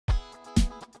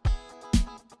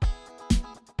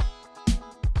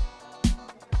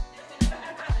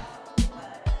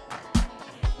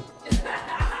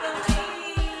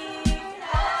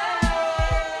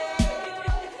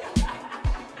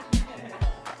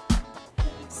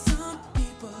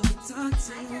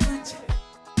too much.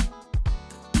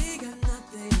 We got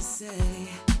nothing to say.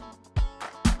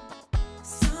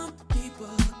 Some people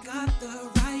got the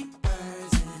right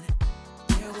words and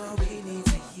they're what we need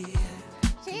to hear.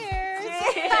 Cheers!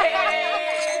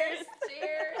 Cheers!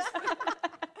 Cheers!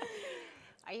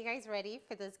 Are you guys ready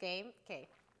for this game? Okay.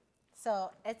 So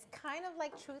it's kind of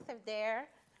like truth or dare,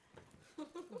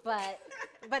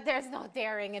 but there's no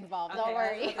daring involved. Don't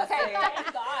worry. Okay,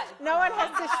 thank God. No one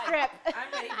has to strip.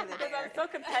 I'm ready for the Because dare. I'm so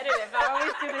competitive. I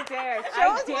always do the dares. She I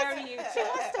always dare wants- you. She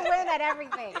wants to win at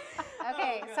everything.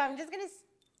 Okay, so I'm just going to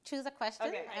choose a question,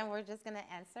 Okay. and we're just going to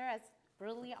answer as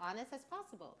brutally honest as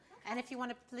possible. And if you want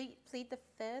to plead the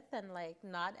fifth and, like,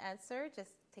 not answer,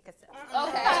 just take a sip.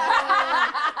 Okay.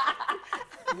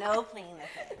 No playing with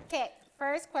it. Okay,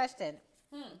 first question.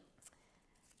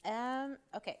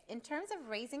 Okay, in terms of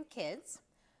raising kids,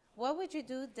 what would you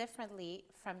do differently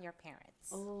from your parents?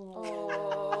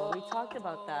 Oh, we talked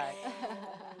about that.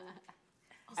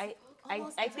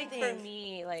 I think for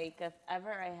me, like, if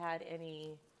ever I had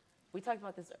any, we talked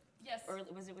about this. Yes.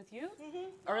 Was it with you?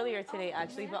 Earlier today,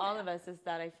 actually, but all of us, is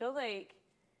that I feel like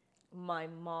my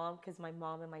mom, because my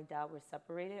mom and my dad were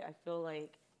separated, I feel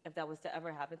like if that was to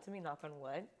ever happen to me, knock on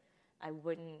wood, I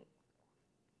wouldn't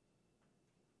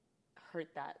hurt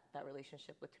that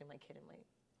relationship between my kid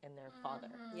and their father.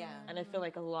 Yeah. And I feel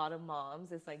like a lot of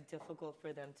moms, it's like difficult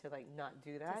for them to like not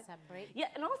do that. To separate? Yeah,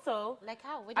 and also, Like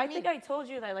how? What do you I mean? think I told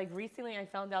you that like recently I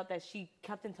found out that she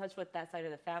kept in touch with that side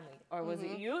of the family. Or was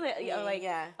it you? That, like,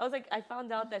 Yeah. I was like, I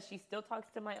found out that she still talks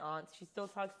to my aunts. She still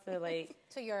talks to like,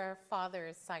 To your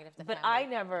father's side of the but family. I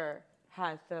never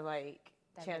had the like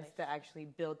That chance to actually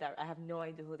build that. I have no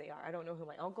idea who they are. I don't know who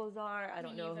my uncles are. I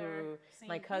don't know neither. who Same.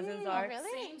 my cousins Oh, are.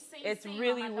 really? Same. It's same.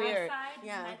 really On my weird. dad's side,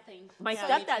 Yeah. nothing. My Yeah,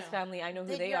 me stepdad's too. family, I know who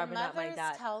Did they your are, but not my mothers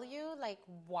dad. tell you like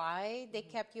why they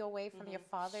kept you away from your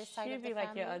father's side She'd of the be like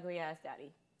family? your ugly ass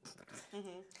daddy.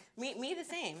 Me the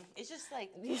same. It's just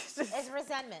like, It's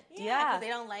resentment. Yeah. 'cause they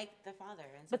don't like the father.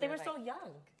 And so But they they're were so like,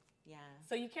 young. yeah.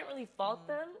 So you can't really fault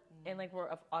them. And like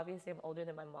obviously I'm older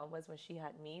than my mom was when she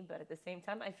had me, but at the same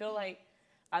time I feel like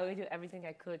I would do everything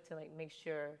I could to like make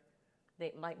sure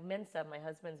like Mensa, my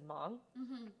husband's mom,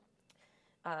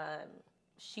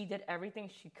 she did everything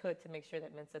she could to make sure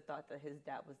that Mensa thought that his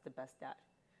dad was the best dad,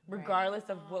 regardless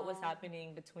of what was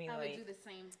happening between I would like do the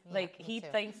same. like me he too.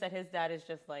 thinks that his dad is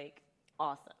just like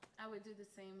awesome. I would do the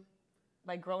same.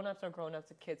 Like grown-ups are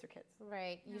grown-ups and kids are kids.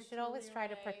 Right. You You're should always totally try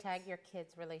to right. protect your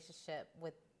kid's relationship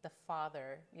with the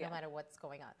father, Yeah. no matter what's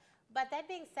going on. But that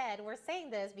being said, we're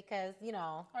saying this because, you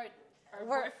know, Or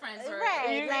we're boyfriends or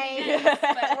right, like, yes,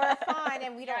 but we're fine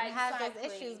and we don't Yeah, have those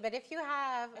exactly. issues. But if you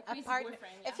have A a crazy partner,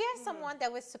 boyfriend, if yeah. you have someone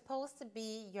that was supposed to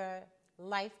be your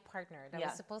life partner, that Yeah.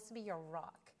 was supposed to be your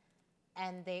rock,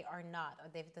 and they are not, or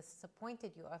they've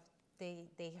disappointed you, or if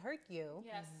they hurt you,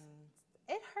 yes.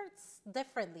 it hurts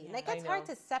differently. Like I it's hard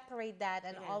know. to separate that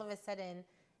and It all is. of a sudden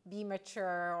be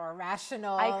mature or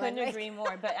rational. I and, couldn't like- agree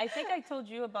more. But I think I told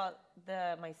you about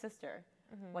my sister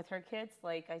with her kids.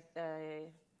 Like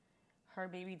her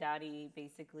baby daddy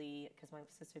basically, because my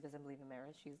sister doesn't believe in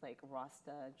marriage. She's like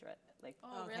Rasta, like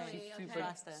Oh, Okay. really? she's Okay. super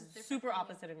Rasta. She's different super from you.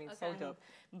 opposite of me. It's so Okay. dope.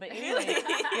 But anyway,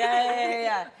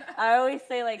 yeah. I always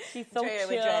say like she's so Drea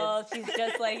with chill. dreads. She's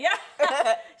just like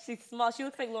she's small. She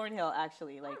looks like Lauryn Hill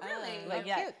actually. Like Really? like Oh,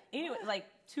 yeah. cute. Anyway, like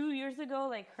 2 years ago,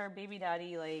 like her baby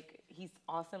daddy, like he's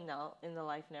awesome now in the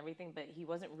life and everything, but he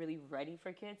wasn't really ready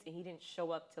for kids, and he didn't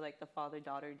show up to like the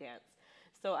father-daughter dance.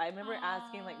 So I remember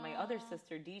asking like my other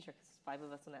sister, Deidre, because there's 5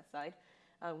 of us on that side,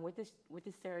 what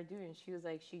does Sarah do? And she was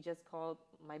like, she just called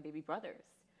my baby brothers,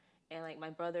 and like my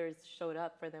brothers showed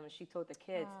up for them, and she told the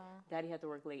kids, Daddy had to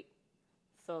work late.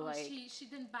 So Oh, like she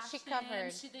didn't bash She them.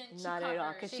 covered. She didn't. She not at all,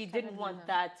 covered because She she didn't covered want them.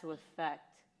 that to affect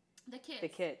the kids. the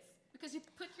kids. Because you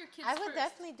put your kids I would first.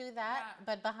 definitely do that, Yeah.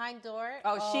 but behind door.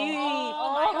 Oh, she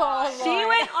my God. she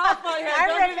went off on her. I'm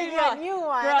don't ready get me to get a wrong. new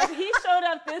one. Girl, he showed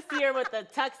up this year with the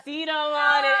tuxedo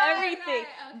on and everything.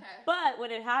 Right, okay. But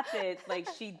when it happened, like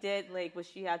she did like what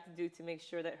she had to do to make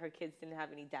sure that her kids didn't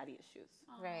have any daddy issues.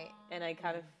 Right. And I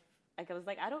kind of, like I was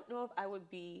like, I don't know if I would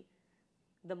be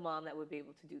the mom that would be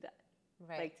able to do that.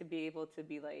 Right. Like to be able to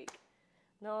be like,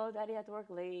 no, daddy had to work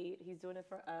late. He's doing it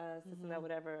for us, this and that,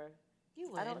 whatever. You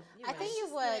would. don't- I think you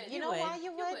Just would. do it. You You know would. why you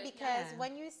You would? would, Because yeah.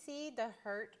 when you see the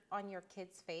hurt on your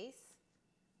kid's face,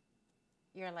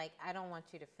 you're like, I don't want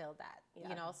you to feel that. Yeah.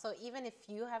 You know, so even if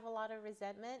you have a lot of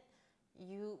resentment,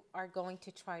 you are going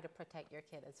to try to protect your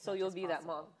kid as So much you'll as be that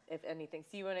possible. mom, if anything.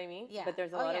 See what I mean? Yeah. But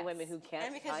there's a Oh, lot of yes. women who can't.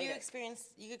 And because hide you it. experienced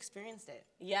it.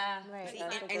 Yeah. Right. See,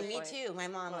 That's a and good me point. too. My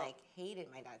mom Well. like hated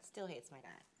my dad, still hates my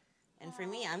dad. And for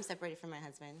me, I'm separated from my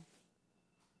husband.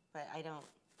 But I don't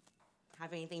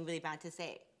have anything really bad to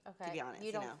say. Okay. To be honest,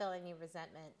 you don't know? feel any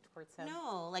resentment towards him.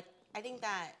 No, like I think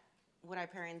that what our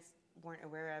parents weren't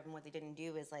aware of and what they didn't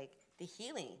do is like the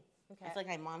healing. Okay. I feel like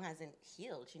my mom hasn't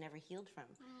healed. She never healed from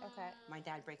Okay. my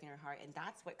dad breaking her heart, and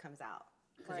that's what comes out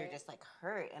because Right. they're just like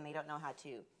hurt and they don't know how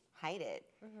to hide it.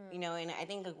 You know, and I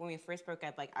think like, when we first broke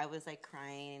up, like I was like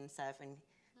crying and stuff, and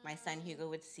my son Hugo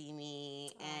would see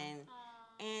me,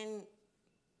 and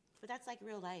but that's like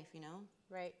real life, you know.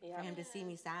 Right. For him to see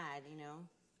me sad, you know,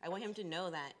 I want him to know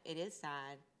that it is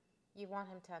sad, You want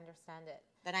him to understand it.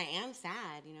 that I am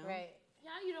sad, you know. Right. Yeah,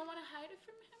 you don't want to hide it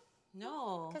from him.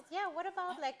 No. Because what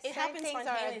about like It certain happens things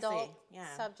are adult spontaneously,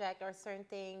 yeah. subject, or certain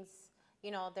things,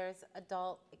 there's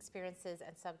adult experiences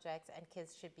and subjects, and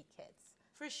kids should be kids.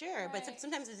 For sure, but Right.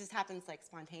 sometimes it just happens like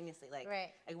spontaneously, like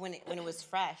Right. like when it was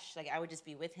fresh, like I would just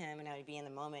be with him and I would be in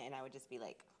the moment and I would just be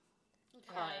like,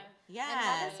 Okay. yeah, And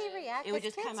how does he react? it would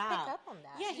 'Cause just come kids pick out. up on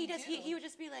that. Yeah, he does. He would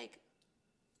just be like,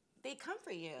 they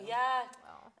comfort you. Yeah.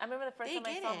 I remember the first They time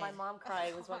I get saw it. my mom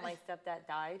cry was when my stepdad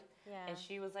died. Yeah. And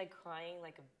she was like crying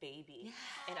like a baby.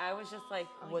 And I was just like,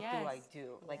 what do I yes.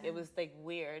 do? Like it was like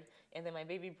weird. And then my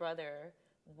baby brother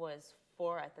was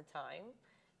 4 at the time.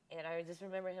 And I just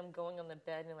remember him going on the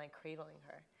bed and like cradling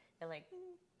her and like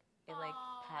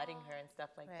patting her and stuff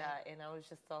like Right. that. And I was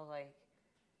just all like,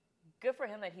 good for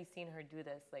him that he's seen her do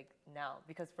this like now.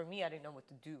 Because for me, I didn't know what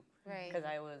to do. Right. Because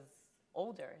I was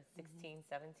older, 16,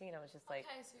 17. I was just like,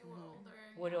 Okay, so you were older.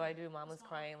 what yeah. do I do? Mom was It's not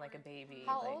crying like a awkward. baby.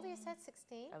 How like, old you said?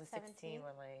 16? I was 17? 16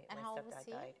 when my And how old was stepdad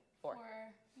he? died. 4.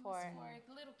 Four.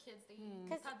 Little kids, they Hmm.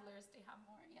 'Cause- toddlers, they have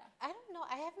more. Yeah. I don't know.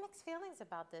 I have mixed feelings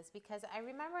about this because I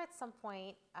remember at some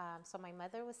point, so my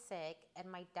mother was sick and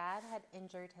my dad had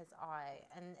injured his eye,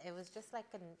 and it was just like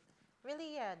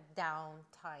really a down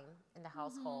time in the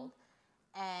household.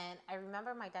 And I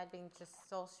remember my dad being just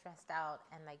so stressed out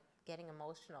and like getting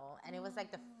emotional, and it was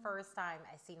like the first time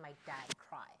I seen my dad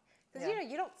cry. Because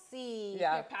you don't see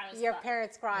Yeah. your cry.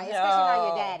 parents cry, especially not your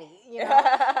No. daddy.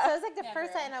 So it was like the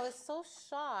first Never. time, and I was so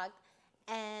shocked.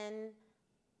 And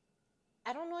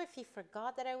I don't know if he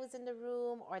forgot that I was in the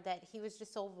room or that he was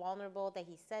just so vulnerable that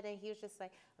he said it. He was just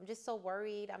like, I'm just so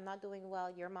worried. I'm not doing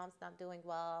well. Your mom's not doing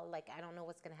well. Like, I don't know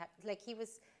what's going to happen. Like, he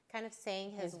was kind of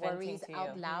saying his He's venting worries to you.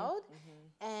 out loud.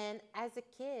 And as a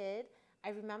kid, I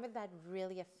remember that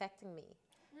really affecting me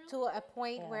to a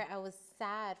point where I was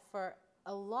sad for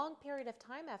a long period of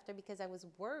time after because I was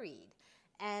worried.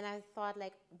 And I thought,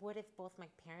 like, what if both my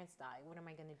parents die? What am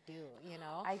I going to do,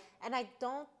 And I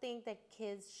don't think that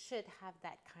kids should have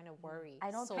that kind of worry.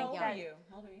 I don't so think young. that-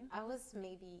 How old are you? I was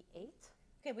maybe 8.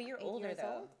 Okay, but you're 8 older years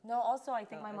though. old. No, also I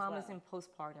think my as mom was well. in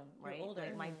postpartum, right? older.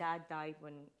 Like my dad died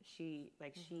when she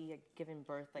had given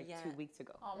birth like Yeah. 2 weeks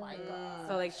ago. Oh my God.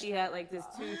 So like she had like this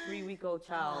 2-3 week old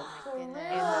child Goodness.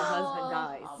 and her husband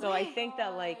died. So I think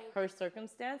that like her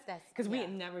circumstance, That's- because we yeah.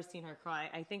 had never seen her cry,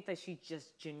 I think that she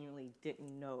just genuinely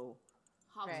didn't know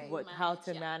How Right. how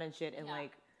to yeah. manage it and Yeah.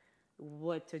 like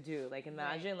what to do. Like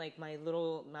imagine like my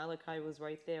little Malachi was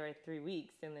right there at 3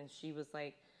 weeks, and then she was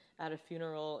like at a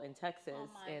funeral in Texas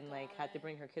my and like had to God.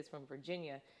 bring her kids from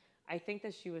Virginia. I think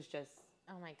that she was just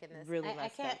Oh, my goodness. Really I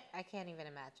messed can't, up. I can't even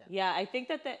imagine. yeah. I think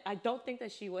that I don't think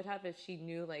that she would have if she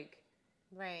knew like.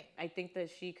 Right. I think that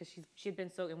because she'd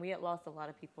been so, and we had lost a lot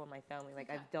of people in my family. Like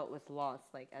I've dealt with loss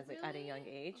like at a young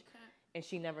age, Okay. and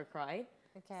she never cried.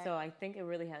 Okay. So I think it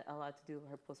really had a lot to do with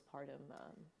her postpartum.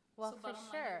 Well, So for bottom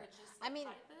line, sure. you would just, I mean,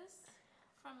 hide this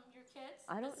from your kids?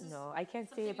 I don't This is know. I can't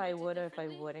say something if you I would do would or if I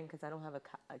differently? wouldn't because I don't have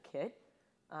a kid.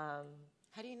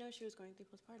 How do you know she was going through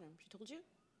postpartum? She told you?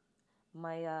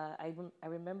 I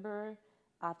remember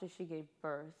after she gave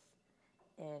birth,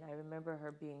 and I remember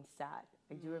her being sad.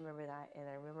 I do remember that, and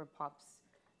I remember Pops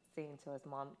saying to us,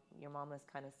 "Mom, your mom is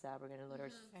kind of sad. We're gonna let her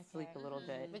sleep a little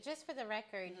bit." But just for the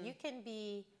record, you can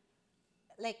be,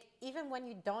 like, even when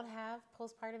you don't have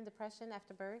postpartum depression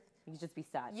after birth, You just be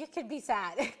sad. you could be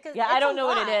sad. 'Cause Yeah, I it's don't a know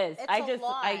what lot. it is. It's I a just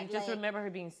lot. Like, remember her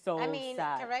being so I mean,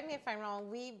 sad. correct me if I'm wrong.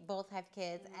 We both have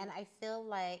kids, and I feel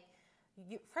like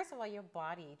first of all, your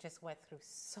body just went through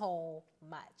so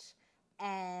much,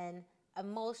 and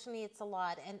emotionally, it's a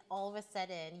lot. And all of a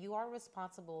sudden, you are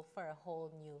responsible for a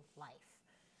whole new life.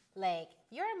 Like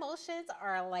your emotions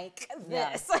are like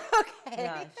Yeah. this. Okay.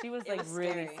 Yeah, she was like was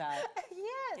really scary. sad.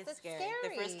 Yes, it's scary.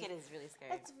 The first kid is really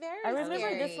scary. It's very. I remember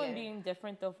scary. this one being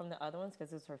different though from the other ones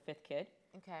because it was her 5th kid.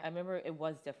 Okay. I remember it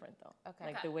was different though. Okay.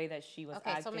 Like the way that she was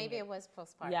Okay, acting. so maybe it was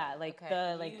postpartum. Yeah, like okay.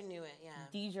 the like you knew it, yeah.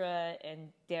 Deidre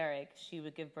and Derek, she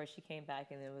would give birth. She came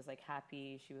back and it was like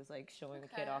happy. She was like showing the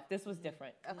kid Okay. off. This was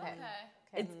different. Okay. Okay.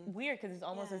 It's weird because it's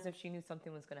almost Yeah. as if she knew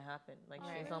something was gonna happen. Like she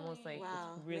was really? almost like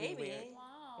Wow, it's really maybe. weird.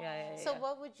 Wow. Yeah, yeah, yeah. So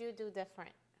what would you do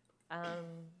different?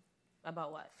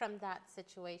 About what? from that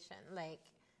situation? Like,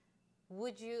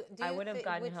 would you? Do I you would have thi-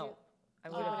 gotten would you- help. I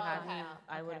You would have would've had. gotten help.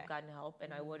 I would have Okay. gotten help,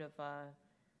 and I would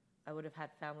have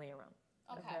had family around.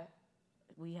 Okay.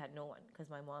 We had no one because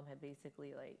my mom had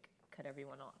basically like cut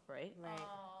everyone off, right? Right.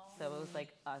 Oh, So it was like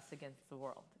us against the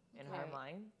world. In her Right.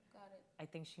 mind, got it. I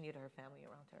think she needed her family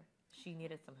around her. She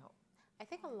needed some help. I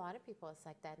think a lot of people it's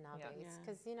like that nowadays Yeah.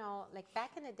 because like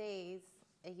back in the days,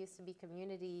 it used to be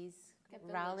communities A village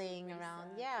to rallying raise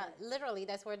around. a Yeah, kid. literally,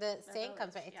 that's where the saying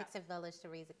comes from. village, It yeah. takes a village to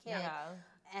raise a kid, Yeah.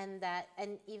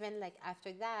 and even like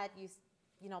after that,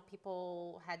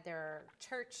 people had their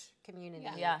church community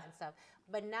Yeah. and stuff.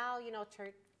 But now,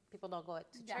 church people don't go to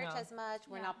Yeah. church No. as much.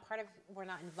 We're Yeah. we're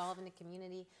not involved in the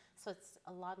community, so it's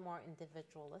a lot more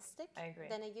individualistic I agree.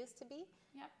 than it used to be.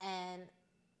 Yep. And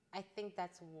I think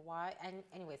that's why. And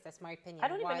anyways, that's my opinion. I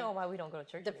don't why even know why we don't go to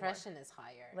church anymore. depression is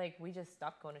higher. Like we just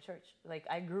stopped going to church. Like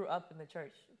I grew up in the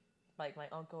church. Like my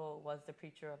uncle was the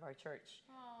preacher of our church,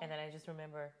 and then I just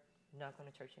remember not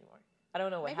going to church anymore. I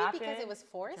don't know what Maybe happened. because it was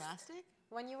forced Drastic?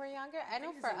 when you were younger. I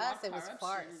know think for there's a lot us of it was corruption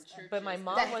in forced. churches. But my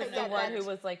mom That- was yeah, the one that- who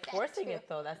was like that forcing too. it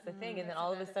though. That's the thing. And then That's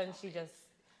all of a another sudden she topic. just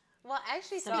Well,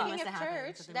 actually, Something speaking must of have happened.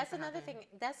 church, Something that's must have another happened.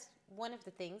 thing. That's one of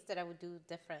the things that I would do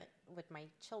different with my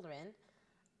children.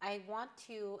 I want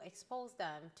to expose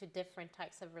them to different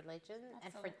types of religion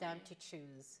and for them Absolutely. to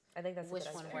choose I think that's a which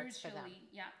good one idea. works for them. Spiritually,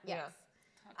 yeah. Yeah. Yes.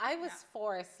 I was Yeah.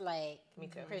 forced like Me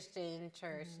too. Christian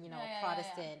church, Yeah, yeah, yeah,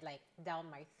 Protestant, like down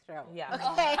my throat. Yeah.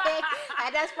 Okay.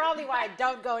 And that's probably why I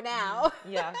don't go now.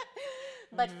 Yeah.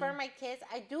 But for my kids,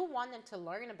 I do want them to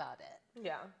learn about it.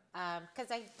 Yeah. Because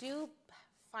I do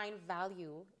find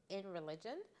value in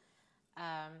religion.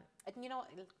 And,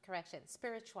 correction,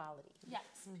 spirituality. Yes.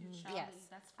 Spirituality. Yes,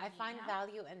 That's I funny, find yeah.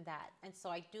 value in that. And so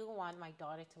I do want my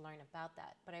daughter to learn about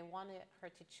that. But I wanted her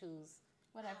to choose,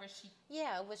 Whatever she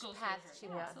which goes path over. she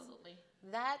Yeah, wants. absolutely.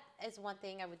 That is one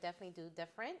thing I would definitely do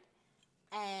different.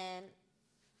 And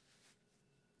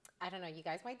I don't know, you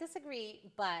guys might disagree,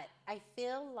 but I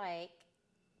feel like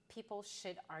people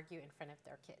should argue in front of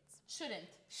their kids. Shouldn't.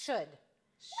 Should.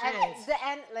 Shouldn't.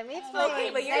 And let me explain.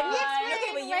 Okay, but you're, Let me okay,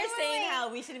 explain. but you're Wait, saying wait.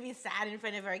 how we shouldn't be sad in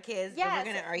front of our kids, Yes, but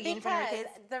we're going to argue in front of our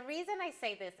because kids? the reason I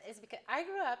say this is because I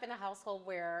grew up in a household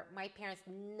where my parents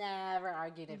never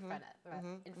argued in front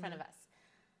of us.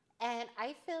 And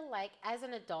I feel like as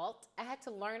an adult, I had to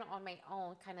learn on my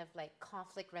own kind of like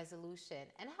conflict resolution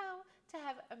and how to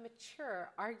have a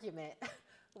mature argument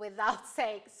without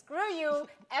saying, screw you,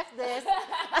 F this,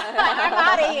 I'm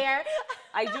out of here.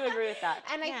 I do agree with that.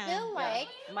 And I Yeah. feel like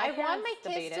My I want my parents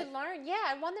kids to debated. learn. Yeah,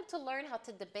 I want them to learn how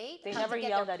to debate. They how never to get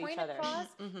yelled their at each point other. across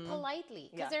politely.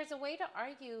 Because Yeah. there's a way to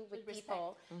argue with With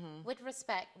people with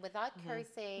respect, without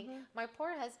cursing. My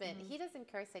poor husband, he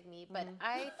doesn't curse at me, but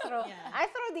I throw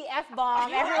the F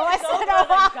bomb every once in a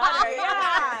while.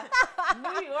 Yeah.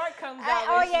 New York comes out.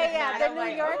 Oh when she's yeah, mad. the I'm New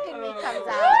like, York in me "Oh." comes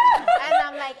out, and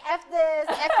I'm like, F this,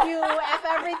 F you, F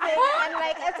everything, and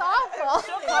like it's awful.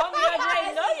 Call me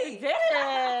again. No, you didn't.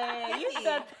 You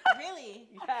said Really?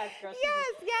 yes, girl.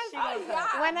 Yes. knows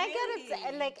that. When I really? get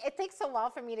upset, like it takes a while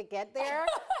for me to get there,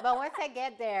 but once I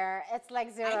get there, it's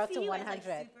like 0 I to see you 100. as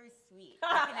like super sweet.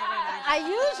 I can never imagine. I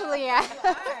usually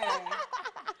am.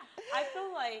 I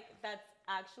feel like that's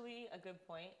actually a good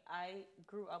point. I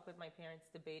grew up with my parents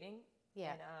debating.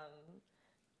 Yeah.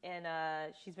 And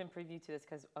she's been privy to this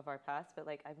because of our past, but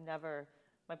like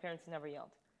my parents never yelled.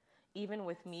 Even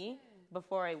with me,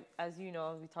 before as you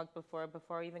know, we talked before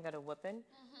I even got a whooping,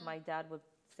 my dad would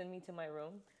send me to my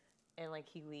room and like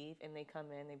he'd leave and they come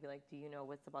in, they'd be like, do you know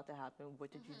what's about to happen?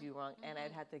 What did you do wrong? And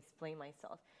I'd have to explain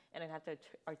myself and I'd have to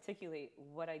articulate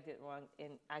what I did wrong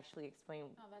and actually explain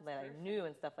that's that perfect. I knew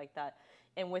and stuff like that.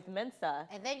 And with Mensa,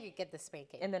 And then you get the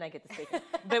spanking. and then I get the spanking.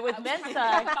 But with Talk Mensa,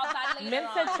 about that later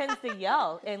Mensa on. tends to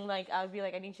yell, and like I'll be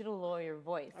like, I need you to lower your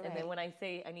voice. And then Right. when I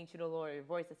say I need you to lower your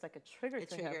voice, it's like a trigger A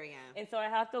to trigger, him. yeah. And so I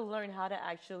have to learn how to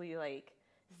actually like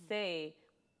say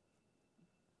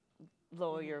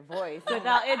lower your voice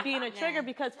without it being a trigger. Yeah.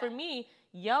 Because for me,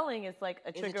 yelling is like a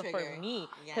It's a trigger for trigger. me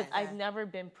Yeah, because I've yeah. never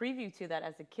been preview to that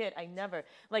as a kid. I never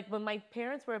like when my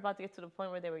parents were about to get to the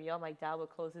point where they were yelling. My dad would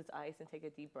close his eyes and take a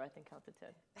deep breath and count to 10.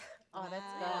 Oh, that's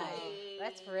Wow. good.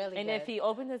 That's really And good. if he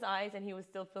opened his eyes and he was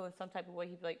still feeling some type of way,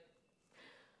 he'd be like,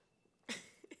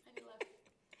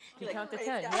 he Like, counted praise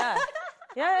 10. God. Yeah.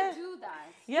 Yeah. Do that.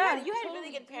 Yeah. You had Totally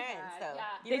really good do parents, that, though. yeah.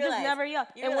 You They just realize- never yell.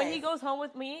 you And when he realize- goes home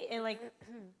with me and like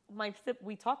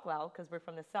we talk loud because we're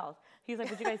from the South. He's like,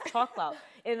 would you guys talk loud?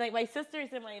 And like my sisters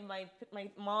and my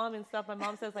mom and stuff, my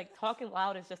mom says like talking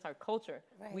loud is just our culture.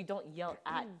 We Right. don't yell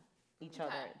at each other.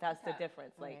 Okay, That's the okay.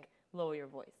 difference. Like Right. lower your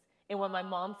voice. And when my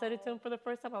mom said it to him for the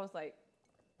first time, I was like,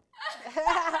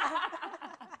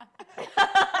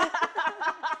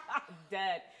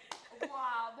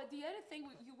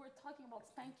 about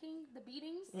spanking, the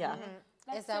beatings. Yeah.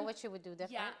 Is that what you would do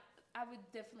different? Yeah, I would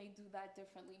definitely do that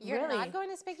differently. You're Really? not going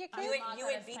to spank your kids? I'm not You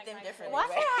gonna would beat spank them my differently. Watch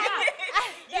right?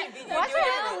 her Watch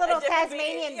her little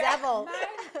Tasmanian devil.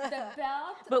 The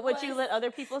belt. But would you was- let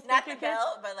other people Not spank the your kids?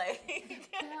 belt, but like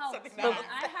belt, something man. else.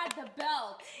 I had the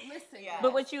belt. Listen. Yeah.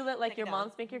 But would you let like Take your it mom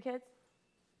down. spank your kids?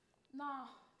 No.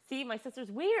 See, my sister's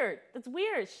weird. That's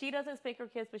weird. She doesn't spank her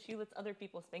kids, but she lets other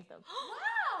people spank them.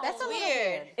 Wow. That's a little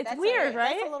Weird. weird. It's That's weird,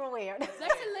 right? That's a little weird. That's a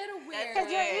little weird.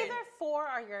 Because you're Weird. either for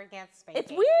or you're against spanking.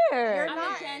 It's weird. You're I'm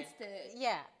not- against it.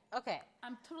 Yeah. Okay.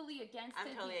 I'm totally against I'm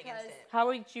it totally because against it. How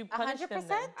would you punish them 100%?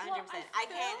 then? 100%. Well,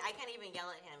 I can't even yell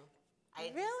at him. I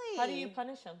just- Really? How do you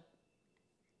punish them?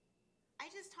 I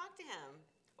just talk to him.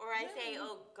 Or I say,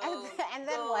 oh, go. And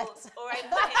then go. what? Or I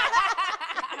put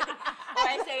him, or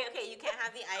I say, okay, you can't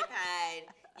have the iPad.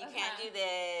 You can't do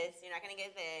this. You're not gonna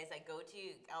get this.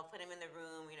 I'll put him in the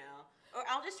room, you know. Or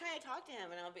I'll just try to talk to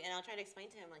him, and I'll try to explain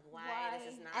to him like why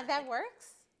this is not. And that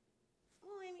works?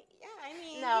 Well, I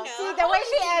mean, No. you know, See, the way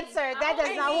she answered, that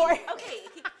does not work. Okay,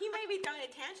 he might be throwing a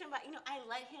tantrum, but I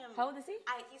let him. How old is he?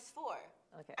 He's 4.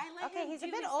 Okay. I let Okay, him he's a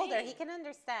do bit his older. thing. He can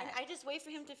understand. And I just wait for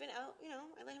him to finish out.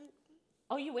 I let him.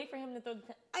 Oh, you wait for him to throw the.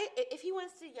 If he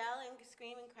wants to yell and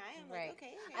scream and cry, I'm Right. like,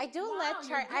 okay. I do Wow, let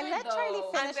you're I good, let Charlie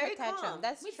though. finish I'm her very tantrum. calm.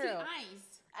 That's we see true.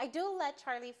 eyes. I do let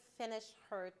Charlie finish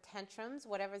her tantrums,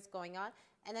 whatever's going on,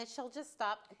 and then she'll just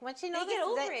stop. When she notices get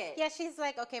over that, it. yeah, she's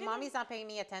like, okay, They mommy's not paying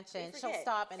me attention. they She'll forget.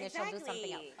 stop, and then she'll do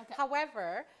something else. Exactly. Okay.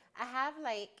 However, I have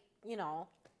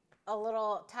a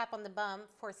little tap on the bum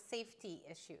for safety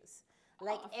issues.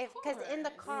 Like of because in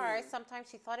the course. car, sometimes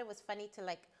she thought it was funny to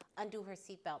like undo her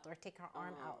seatbelt or take her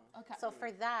arm out. Okay. So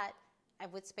for that, I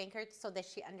would spank her so that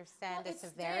she understands Well, the it's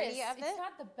severity this. of it. It's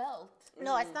not the belt.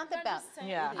 No, it's not the I'm belt. just saying,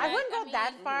 Yeah. I wouldn't go mean,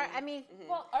 that far. I mean,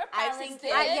 Well, our I've parents seen did.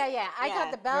 kids- yeah. I got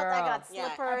Yeah. the belt. I got Yeah.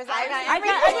 slippers. I I got I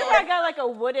everything. remember I got like a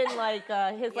wooden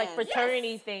his like Yes.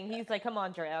 fraternity thing. He's like, come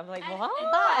on, Dre. I'm like, And- what?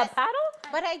 but- A paddle?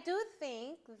 But I do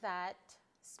think that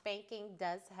spanking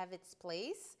does have its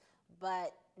place,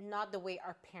 but not the way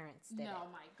our parents did No,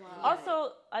 it. my God.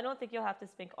 Also, I don't think you'll have to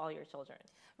spank all your children.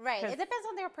 Right. 'Cause- It depends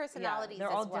on their personalities they're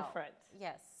as all well. different.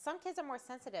 Yes. Some kids are more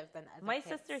sensitive than other My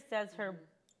kids. sister says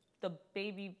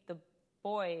the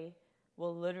boy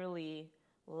will literally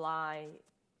lie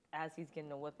as he's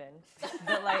getting a whipping.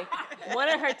 But like one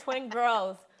of her twin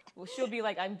girls, she'll be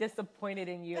like, I'm disappointed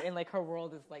in you, and like her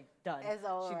world is like done. It's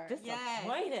over. She's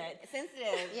disappointed.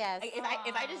 Sensitive. Yes. Like,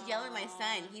 if I just yell at my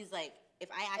son, he's like, if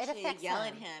I actually affects yell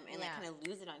him. at him and like Yeah. kind of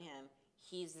lose it on him,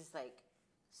 he's just like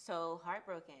so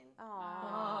heartbroken.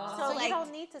 Aww. So, So, you like,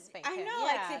 don't need to spank I him. know, Yeah,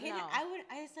 like to hit no. him,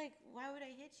 I was like, why would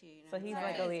I hit you? You know? So he's That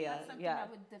like is- Aaliyah, that's something yeah. I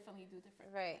would definitely do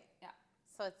different. Right. Yeah.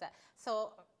 So it's that.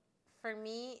 So for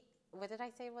me, what did I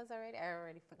say it was already? I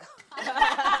already forgot.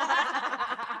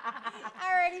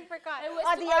 I already forgot. It was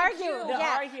Oh, to the argue. argue. The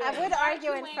Yeah, arguing. I would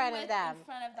argue in Arguing front of with- them. In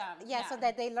front of them. Yeah, so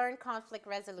that they learn conflict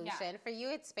resolution. For you,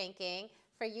 it's spanking.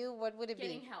 For you, what would it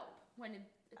getting be? help when it's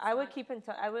I would not- keep in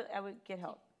touch. I would get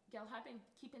help. Get help and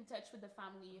keep in touch with the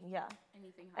family if Yeah.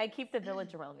 anything I happens. keep the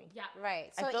village around me. Yeah.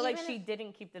 Right. So I feel like even she if-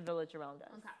 didn't keep the village around us.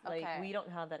 Okay. Like Okay. we don't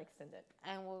have that extended.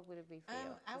 And what would it be for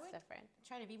you? I It's would different.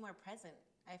 try to be more present.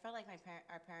 I felt like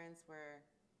our parents were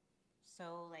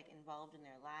so like involved in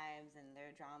their lives and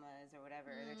their dramas or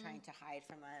whatever they're trying to hide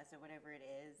from us or whatever it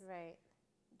is, Right.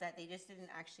 that they just didn't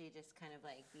actually just kind of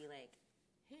like be like,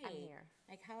 hey, I'm here.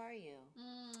 like how are you?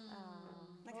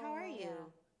 Like Oh, how are yeah.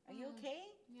 you? Are you okay?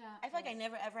 Yeah. I feel like I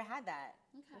never ever had that.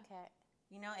 Okay. Okay.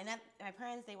 You know, and that my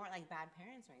parents, they weren't like bad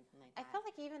parents or anything like I that. feel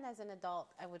like even as an adult,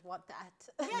 I would want that.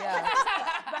 Yeah.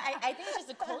 But I think it's just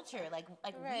a culture. Like we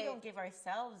Right. don't give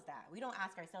ourselves that. We don't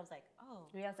ask ourselves like, oh,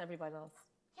 We ask everybody else.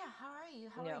 yeah, how are you?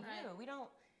 How Yeah. are you? Right. We don't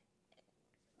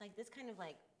like this kind of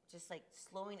like just like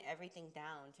slowing everything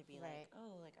down to be Right. like,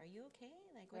 oh, like are you okay?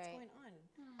 Like what's Right. going on?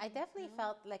 I definitely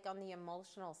felt like on the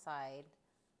emotional side,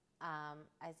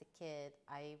 as a kid,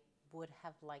 I would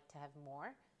have liked to have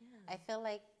more. I feel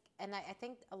like, and I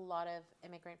think a lot of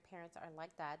immigrant parents are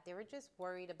like that. They were just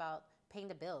worried about paying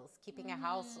the bills, keeping a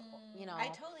house, you know, I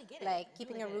totally get it. like I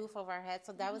keeping totally a get it. roof over our heads.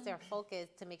 So that was their focus,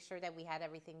 to make sure that we had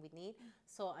everything we need.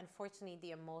 So unfortunately,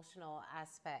 the emotional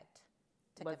aspect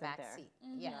took Wasn't a back there. seat.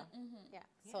 Yeah. Yeah.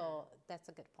 So that's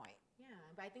a good point. Yeah,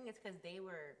 but I think it's because they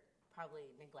were probably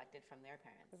neglected from their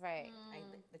parents. Right. Like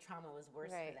the trauma was worse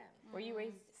Right. for them. Were you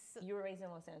raised? You were raised in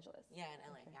Los Angeles. Yeah, in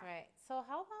LA. Yeah. Right. So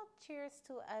how about cheers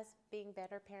to us being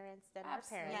better parents than our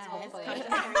parents, Yeah, it's hopefully.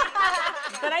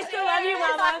 But I still love you,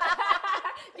 Mama.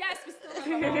 Yes, we still have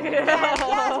a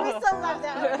Yes, we still love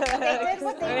them. They did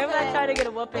what they I'm could. not trying to get a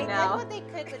They whooping did now. what they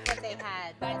could with what they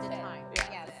had at the